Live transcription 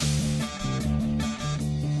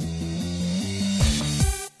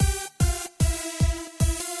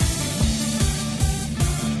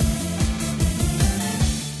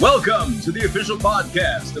Welcome to the official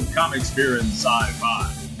podcast of Comic Spear and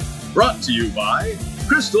Sci-Fi. Brought to you by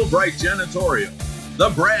Crystal Bright Janitorial, The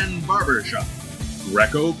Brand Barbershop,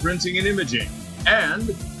 Greco Printing and Imaging,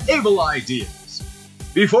 and Able Ideas.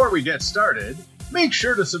 Before we get started, make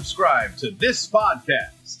sure to subscribe to this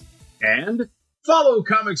podcast and follow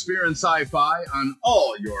Comic Spear and Sci-Fi on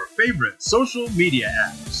all your favorite social media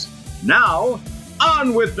apps. Now,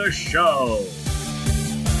 on with the show!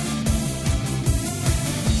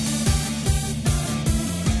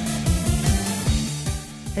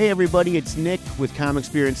 Hey everybody, it's Nick with Comic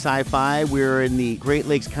Spear and Sci-Fi. We're in the Great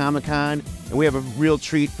Lakes Comic-Con, and we have a real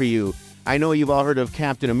treat for you. I know you've all heard of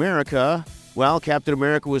Captain America. Well, Captain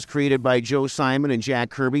America was created by Joe Simon and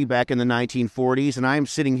Jack Kirby back in the 1940s, and I'm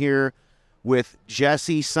sitting here with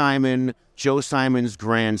Jesse Simon, Joe Simon's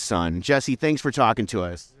grandson. Jesse, thanks for talking to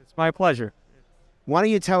us. It's my pleasure. Why don't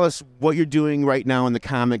you tell us what you're doing right now in the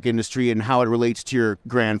comic industry and how it relates to your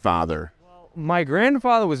grandfather? My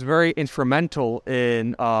grandfather was very instrumental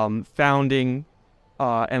in founding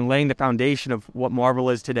and laying the foundation of what Marvel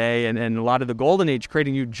is today, and a lot of the Golden Age,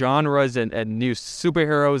 creating new genres and new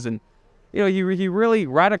superheroes, and he really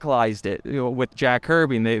radicalized it. With Jack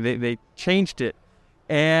Kirby, and they changed it.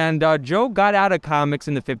 And Joe got out of comics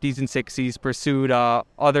in the 50s and 60s, pursued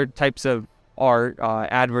other types of art,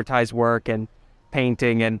 advertised work and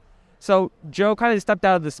painting, and so Joe kind of stepped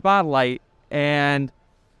out of the spotlight, and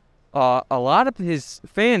a lot of his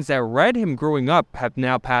fans that read him growing up have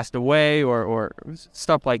now passed away or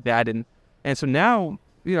stuff like that. And so now,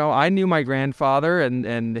 I knew my grandfather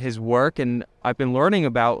and his work, and I've been learning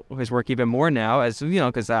about his work even more now as,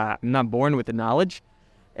 because I'm not born with the knowledge.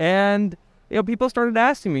 And, people started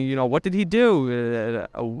asking me, what did he do?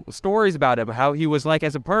 Stories about him, how he was like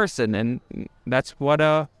as a person. And that's what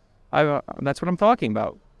I'm talking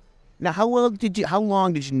about. Now, how long did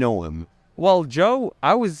you know him? Well, Joe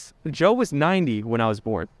was 90 when I was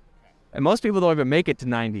born, and most people don't even make it to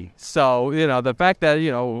 90. So, the fact that,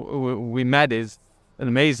 we met is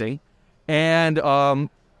amazing. And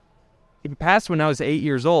he passed when I was 8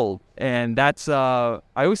 years old, and that's, I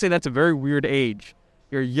always say that's a very weird age.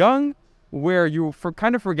 You're young where you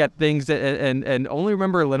kind of forget things and only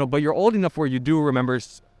remember a little, but you're old enough where you do remember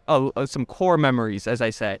some core memories, as I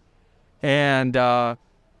say. And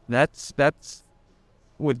that's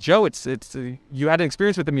with Joe, it's you had an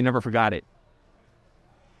experience with him, you never forgot it.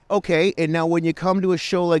 Okay, and now when you come to a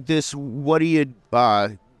show like this, what are you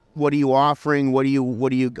offering? What are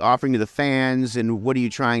you offering to the fans, and what are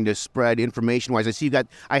you trying to spread information wise? I see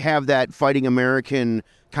I have that Fighting American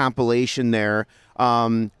compilation there.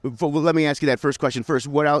 Let me ask you that first question first.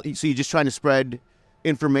 What else? So you're just trying to spread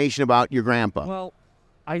information about your grandpa? Well,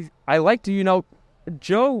 I like to,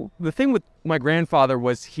 Joe, the thing with my grandfather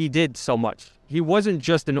was he did so much. He wasn't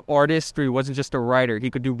just an artist, or he wasn't just a writer. He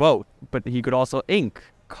could do both, but he could also ink,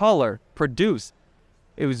 color, produce.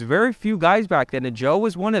 It was very few guys back then, and Joe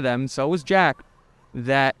was one of them, so was Jack,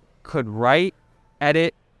 that could write,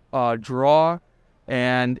 edit, draw,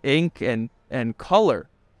 and ink, and color.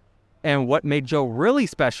 And what made Joe really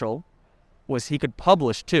special was he could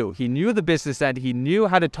publish, too. He knew the business end. He knew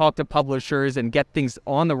how to talk to publishers and get things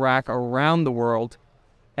on the rack around the world.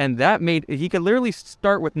 And that he could literally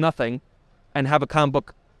start with nothing and have a comic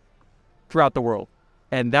book throughout the world.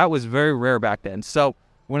 And that was very rare back then. So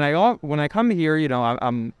when I come here,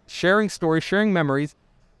 I'm sharing stories, sharing memories,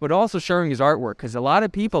 but also sharing his artwork. Because a lot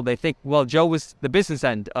of people, they think, well, Joe was the business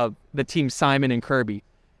end of the team Simon and Kirby.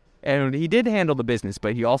 And he did handle the business,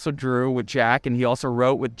 but he also drew with Jack, and he also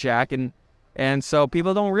wrote with Jack. And so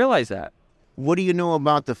people don't realize that. What do you know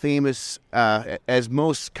about the famous, as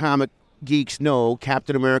most comic geeks know,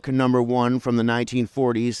 Captain America #1 from the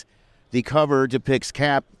 1940s? The cover depicts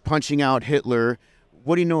Cap punching out Hitler.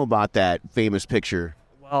 What do you know about that famous picture?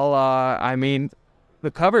 Well,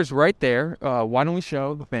 the cover's right there. Why don't we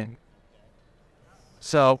show the thing?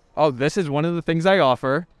 So, this is one of the things I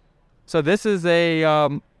offer. So this is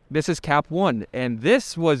this is Cap 1, and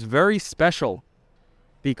this was very special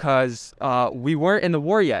because we weren't in the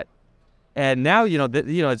war yet. And now,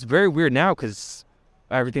 it's very weird now because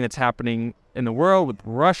everything that's happening in the world with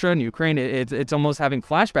Russia and Ukraine, it's almost having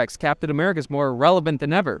flashbacks. Captain America is more relevant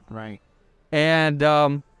than ever. Right. And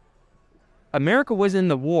America was in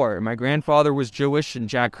the war. My grandfather was Jewish, and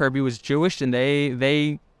Jack Kirby was Jewish, and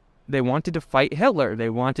they wanted to fight Hitler.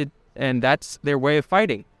 And that's their way of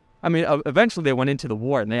fighting. I mean, eventually they went into the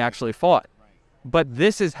war, and they actually fought. But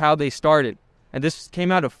this is how they started. And this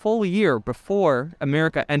came out a full year before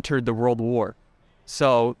America entered the World War.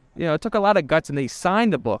 So, it took a lot of guts, and they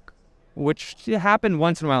signed the book, which happened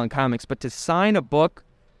once in a while in comics, but to sign a book,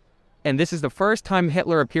 and this is the first time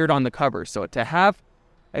Hitler appeared on the cover. So to have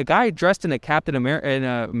a guy dressed in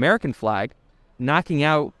a American flag, knocking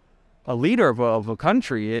out a leader of a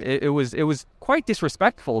country. It was quite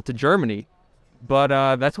disrespectful to Germany, but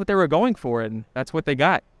that's what they were going for, and that's what they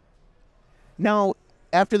got. Now,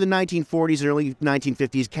 after the 1940s and early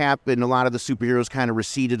 1950s, Cap and a lot of the superheroes kind of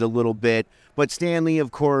receded a little bit, but Stan Lee,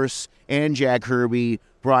 of course, and Jack Kirby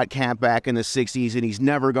brought Cap back in the 60s, and he's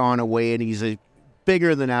never gone away, and he's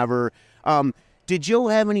bigger than ever. Did Joe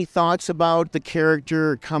have any thoughts about the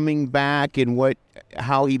character coming back and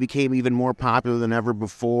how he became even more popular than ever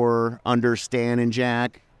before under Stan and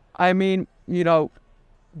Jack? I mean,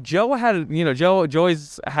 Joe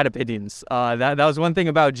always had opinions. That was one thing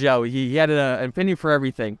about Joe. He had an opinion for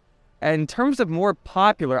everything. And in terms of more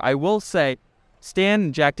popular, I will say Stan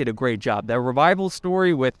and Jack did a great job. That revival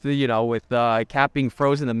story with Cap being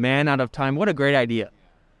frozen, the man out of time, what a great idea.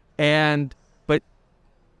 But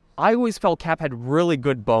I always felt Cap had really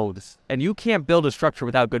good bones, and you can't build a structure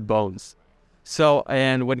without good bones. So,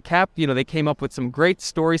 and when Cap, they came up with some great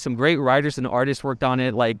stories, some great writers and artists worked on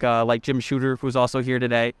it, like Jim Shooter, who's also here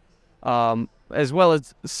today, as well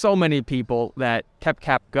as so many people that kept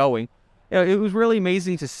Cap going. It was really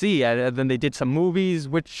amazing to see. And then they did some movies,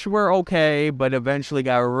 which were okay, but eventually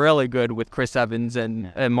got really good with Chris Evans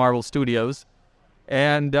and Marvel Studios.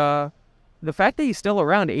 And the fact that he's still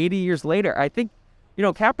around 80 years later, I think,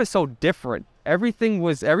 Cap is so different. Everybody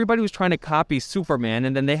was trying to copy Superman,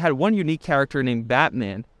 and then they had one unique character named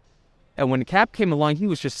Batman. And when Cap came along, he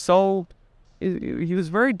was just he was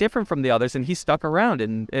very different from the others, and he stuck around.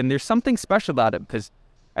 And there's something special about him, because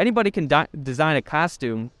anybody can design a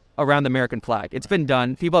costume around the American flag. It's been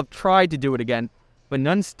done. People have tried to do it again, but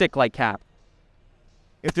none stick like Cap.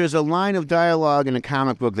 If there's a line of dialogue in a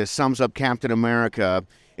comic book that sums up Captain America,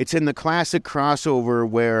 it's in the classic crossover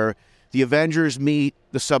where the Avengers meet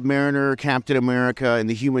the Submariner, Captain America, and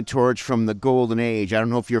the Human Torch from the Golden Age. I don't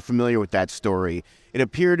know if you're familiar with that story. It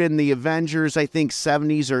appeared in the Avengers, I think,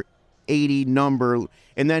 70s or 80 number.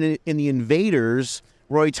 And then in the Invaders,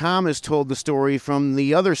 Roy Thomas told the story from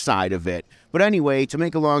the other side of it. But anyway, to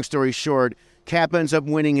make a long story short, Cap ends up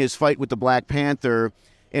winning his fight with the Black Panther,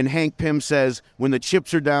 and Hank Pym says, when the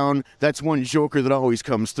chips are down, that's one Joker that always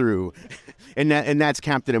comes through. and that's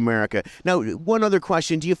Captain America. Now, one other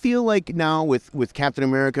question. Do you feel like now with Captain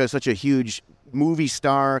America, such a huge movie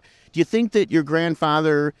star, do you think that your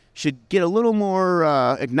grandfather should get a little more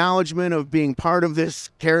acknowledgement of being part of this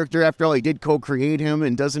character? After all, he did co-create him,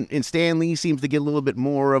 and Stan Lee seems to get a little bit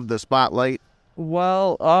more of the spotlight.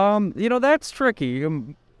 Well, that's tricky.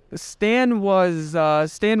 Stan was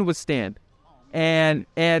Stan.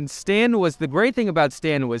 And Stan was, the great thing about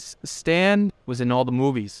Stan was in all the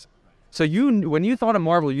movies. So when you thought of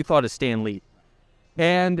Marvel, you thought of Stan Lee.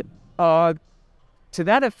 And to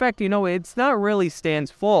that effect, it's not really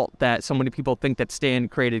Stan's fault that so many people think that Stan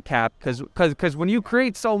created Cap, because when you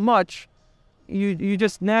create so much, you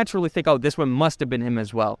just naturally think, oh, this one must have been him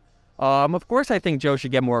as well. Of course, I think Joe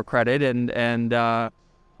should get more credit, and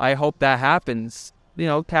I hope that happens.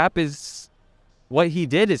 Cap is, what he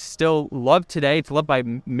did is still loved today. It's loved by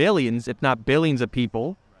millions, if not billions of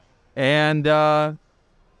people. And, I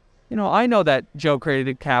know that Joe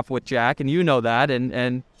created Cap with Jack, and you know that,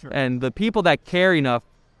 and Sure. And the people that care enough,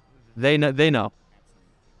 they know.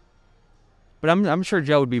 But I'm sure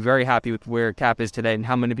Joe would be very happy with where Cap is today and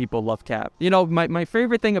how many people love Cap. My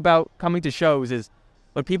favorite thing about coming to shows is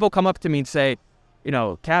when people come up to me and say,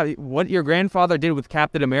 Cap, what your grandfather did with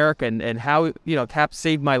Captain America and how, Cap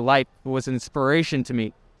saved my life was an inspiration to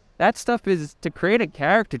me. That stuff is, to create a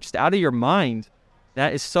character just out of your mind,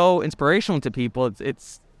 that is so inspirational to people.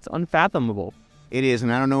 It's unfathomable. It is,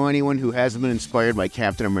 and I don't know anyone who hasn't been inspired by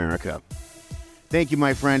Captain America. Thank you,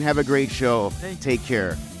 my friend. Have a great show. Take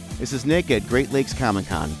care. This is Nick at Great Lakes Comic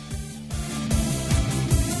Con.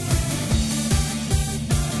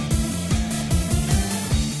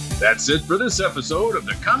 That's it for this episode of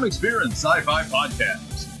the Comic Spear and Sci-Fi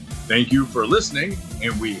Podcast. Thank you for listening,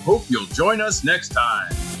 and we hope you'll join us next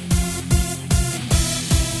time.